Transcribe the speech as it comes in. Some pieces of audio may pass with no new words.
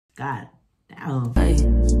God damn.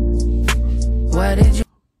 Why did you?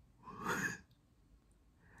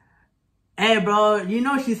 Hey, bro, you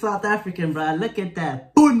know she's South African, bro. Look at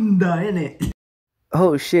that bunda, innit?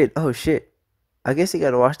 Oh shit, oh shit. I guess you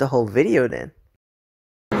gotta watch the whole video then.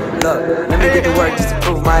 Look, let me get to work just to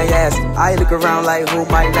prove my ass. I look around like who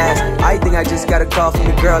might last. I think I just got a call from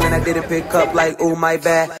the girl and I didn't pick up like oh my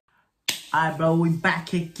bad. Alright, bro, we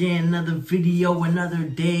back again. Another video, another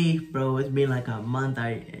day. Bro, it's been like a month.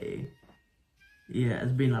 Yeah,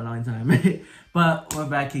 it's been a long time. But we're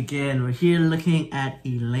back again. We're here looking at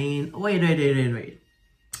Elaine. Wait.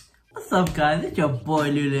 What's up, guys? It's your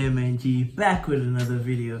boy Lulu G, back with another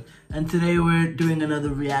video. And today we're doing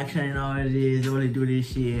another reaction. You know, it is only do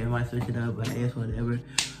this shit. I might switch it up, but I guess whatever.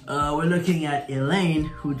 We're looking at Elaine,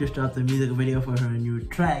 who just dropped a music video for her new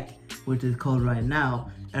track, which is called Right Now.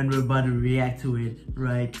 And we're about to react to it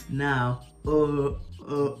right now. Why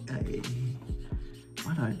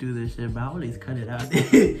do I do this shit, bro? I always cut it out.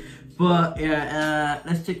 But yeah,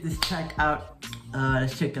 let's check this track out.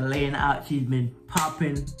 Let's check Elaine out. She's been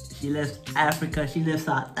popping. She lives Africa. She lives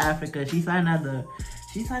South Africa. She signed under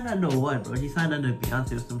what, bro? She signed under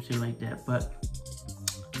Beyonce or some shit like that.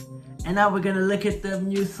 And now we're gonna look at the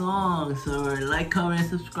new song. So like, comment,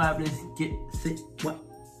 subscribe.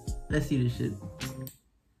 Let's see this shit.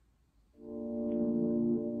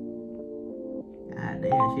 God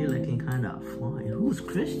damn, she looking kind of fine. Who's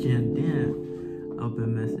Christian? Damn.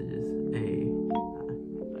 Open messages. Hey.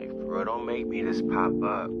 Like, bro, don't make me just pop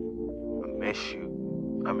up. I miss you.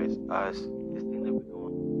 I miss us. This thing that we're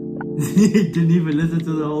doing. Didn't even listen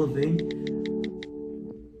to the whole thing.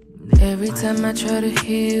 Every time I try to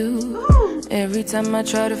heal, every time I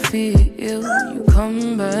try to feel, you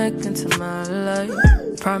come back into my life,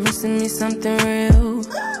 promising me something real.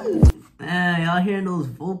 Man, y'all hearing those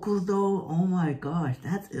vocals though? Oh my gosh,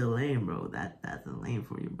 that's Elaine, bro. That's Elaine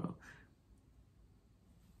for you, bro.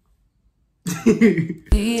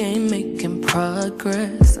 We ain't making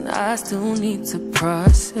progress, and I still need to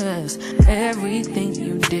process everything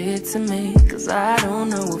you did to me, cause I don't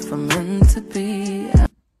know if I'm meant to be.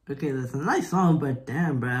 Okay, that's a nice song, but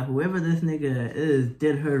damn, bro, whoever this nigga is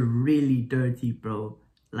did her really dirty, bro.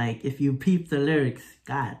 Like, if you peep the lyrics,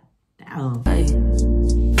 god damn.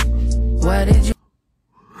 Why did you?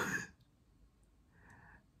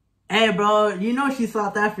 Hey, bro, you know she's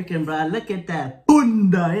South African, bro. Look at that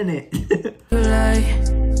bunda, innit?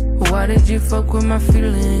 Why did you fuck with my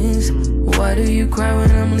feelings? Why do you cry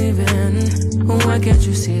when I'm leaving? Why can't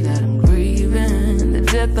you see that I'm grieving the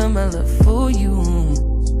death of my love for you?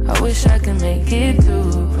 I wish I could make it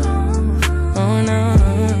through. Oh no,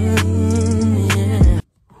 yeah.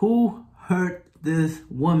 Who hurt this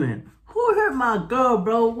woman? Who hurt my girl,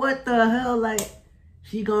 bro? What the hell? Like,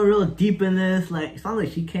 she going real deep in this. Like, it sounds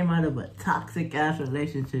like she came out of a toxic ass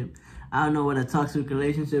relationship. I don't know what a toxic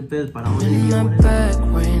relationship is, but I want to in my back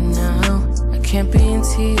right now. I can't be in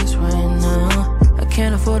tears right now. I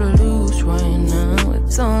can't afford to lose right now.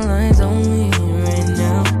 It's all eyes on me right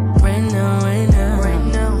now. Right now, right now, right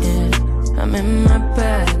now. Yeah, I'm in my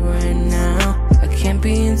bag right now. I can't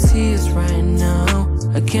be in tears right now.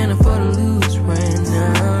 I can't afford to lose right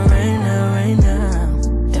now, right now, right now.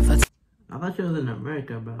 If I thought she was in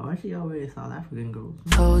America, bro. Why she always South African girl?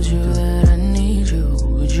 told you that I need you,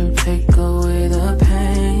 would you take away the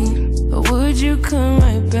pain? Or would you come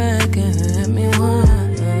right back and hurt me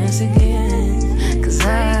once again? Cause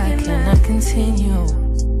I cannot continue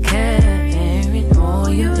carrying all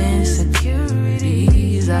your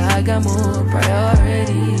insecurities. I got more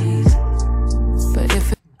priorities. But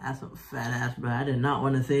if that's a fat ass, bro. I did not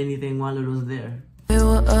want to say anything while it was there. it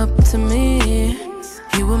were up to me,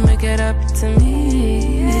 you would make it up to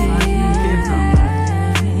me.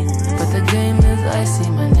 But the game is icy,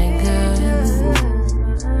 my nigga.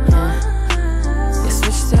 You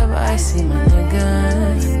switched up, icy, my nigga.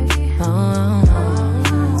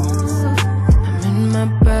 I'm in my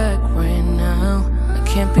bag right now. I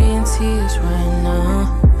can't be in tears right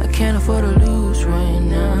now. I can't afford to lose right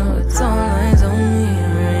now. It's all eyes on me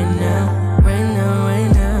right now. Right now, right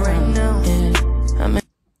now, right now. Yeah, I'm in.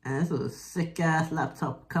 And that's a sick ass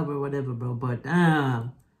laptop cover, whatever, bro. But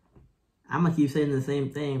damn, I'ma keep saying the same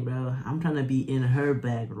thing, bro. I'm trying to be in her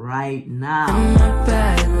bag right now. In my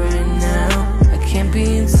bag right now. I can't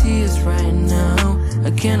be in tears right now.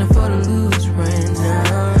 I can't afford to lose right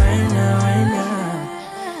now. Right now, right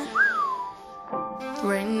now.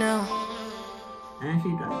 Right now. And she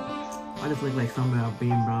does. I just look like somewhere out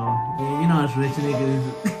being, bro. Yeah, you know us rich niggas.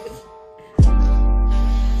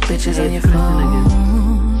 Bitches on your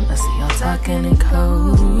phone. I see y'all talking in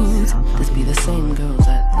codes. This be the same girls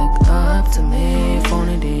that look up to me.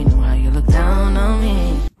 Phony, they know how you look down on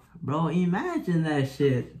me. Bro, imagine that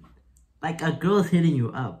shit. Like, a girl's hitting you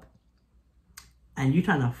up and you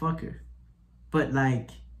trying to fuck her, but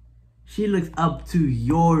like she looks up to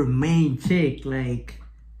your main chick. Like,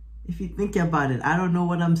 if you think about it, I don't know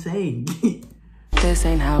what I'm saying. This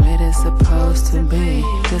ain't how it is supposed to be.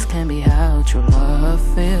 This can't be how true love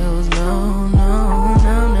feels. No, no,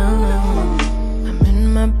 no, no, no. I'm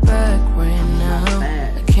in my bag right now.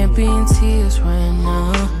 I can't be in tears right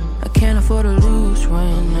now. I can't afford to lose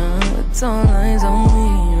right now. It's all eyes on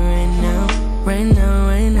me right now. Right now,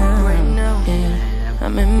 right now, right now. Yeah,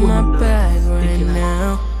 I'm in my bag right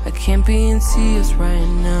now. I can't be in tears right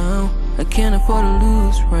now. I can't afford to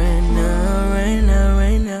lose right now, right now,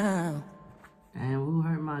 right now. And who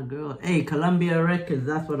hurt my girl? Hey, Columbia Records,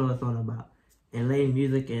 that's what I was on about. Elaine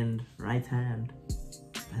Music and Right Hand.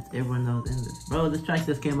 That's everyone knows in this. Bro, this track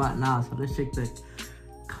just came out now, so let's check the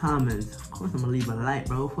comments. Of course I'm gonna leave a like,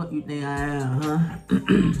 bro. What you think I am, huh?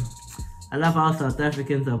 I love how South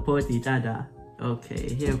Africans support each other.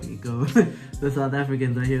 Okay, here we go. The South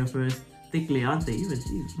Africans are here first. Thickly, aren't they? Even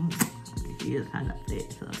she, she is kind of thick.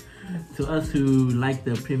 So, to us who like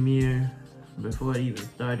the premiere before it even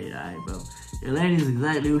started, alright, bro. Elaine is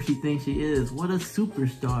exactly who she thinks she is. What a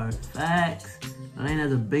superstar. Facts. Elaine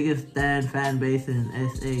has the biggest fan base in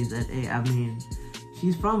SA. I mean,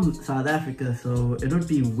 she's from South Africa, so it would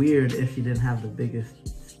be weird if she didn't have the biggest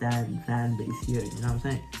fan base here. You know what I'm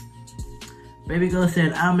saying? Baby girl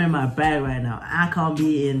said, I'm in my bag right now. I can't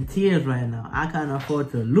be in tears right now. I can't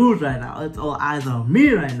afford to lose right now. It's all eyes on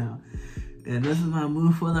me right now. And this is my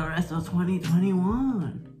move for the rest of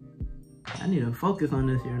 2021. I need to focus on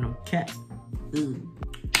this here, no cat.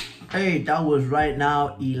 Hey, that was Right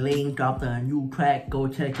Now. Elaine dropped a new track. Go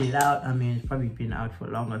check it out. I mean, it's probably been out for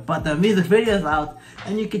longer, but the music video is out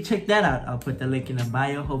and you can check that out. I'll put the link in the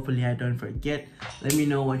bio. Hopefully I don't forget. Let me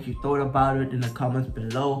know what you thought about it in the comments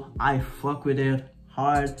below. I fuck with it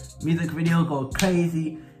hard. Music video go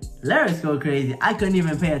crazy. Lyrics go crazy. I couldn't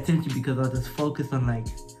even pay attention because I was just focused on, like,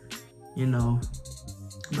 you know,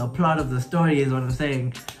 the plot of the story is what I'm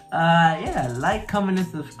saying. Yeah, like, comment, and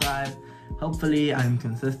subscribe. Hopefully I'm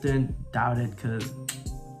consistent. Doubt it, cause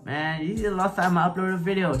man, this is the last time I uploaded a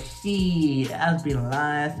video. Shit, that's been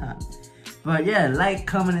last time. But yeah, like,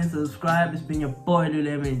 comment, and subscribe. It's been your boy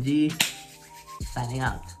Lulu G, signing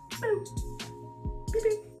out. Boop. Beep,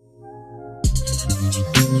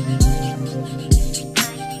 beep.